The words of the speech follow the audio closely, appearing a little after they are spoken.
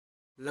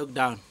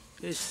Lockdown,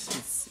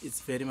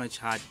 it's very much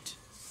hard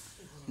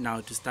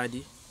now to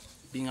study,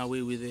 being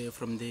away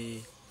from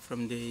the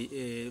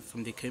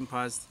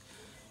campus,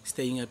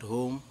 staying at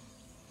home,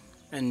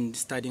 and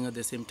studying at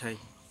the same time.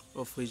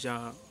 Of which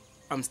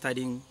I'm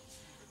studying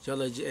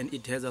geology, and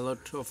it has a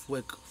lot of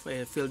work,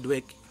 field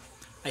work.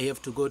 I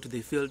have to go to the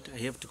field, I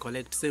have to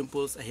collect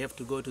samples, I have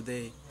to go to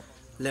the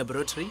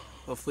laboratory,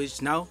 of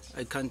which now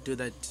I can't do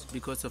that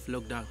because of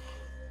lockdown.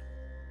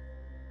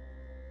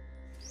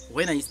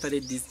 When I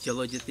started this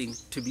geology thing,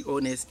 to be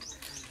honest,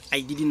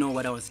 I didn't know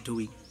what I was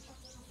doing.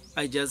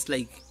 I just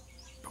I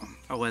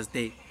was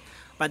there.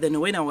 But then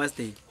when I was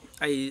there,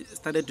 I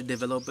started to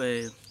develop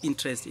an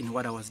interest in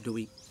what I was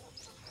doing.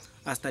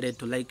 I started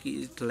to like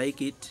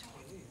it,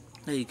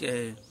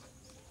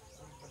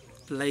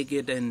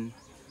 and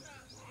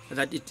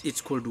that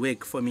it could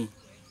work for me.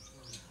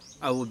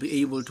 I will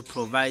be able to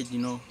provide,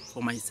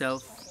 for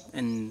myself,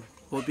 and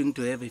hoping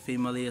to have a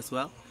family as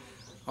well.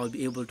 I'll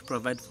be able to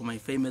provide for my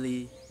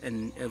family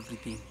and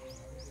everything.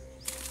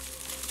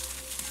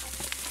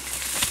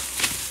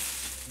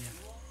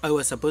 I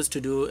was supposed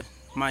to do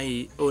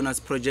my honors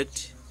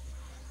project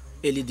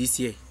early this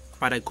year,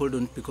 but I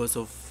couldn't because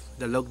of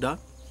the lockdown.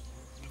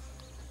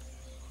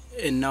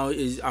 And now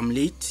I'm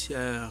late,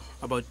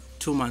 about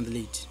 2 months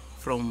late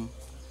from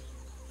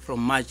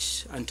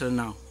March until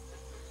now.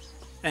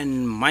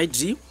 And my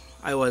dream,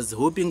 I was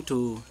hoping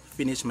to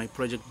finish my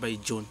project by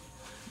June.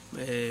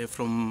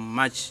 From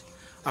March,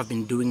 I've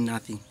been doing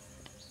nothing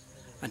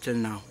until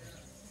now.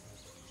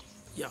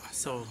 Yeah,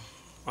 so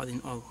all in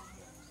all,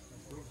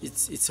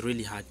 it's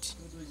really hard.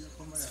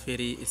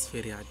 It's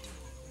very hard.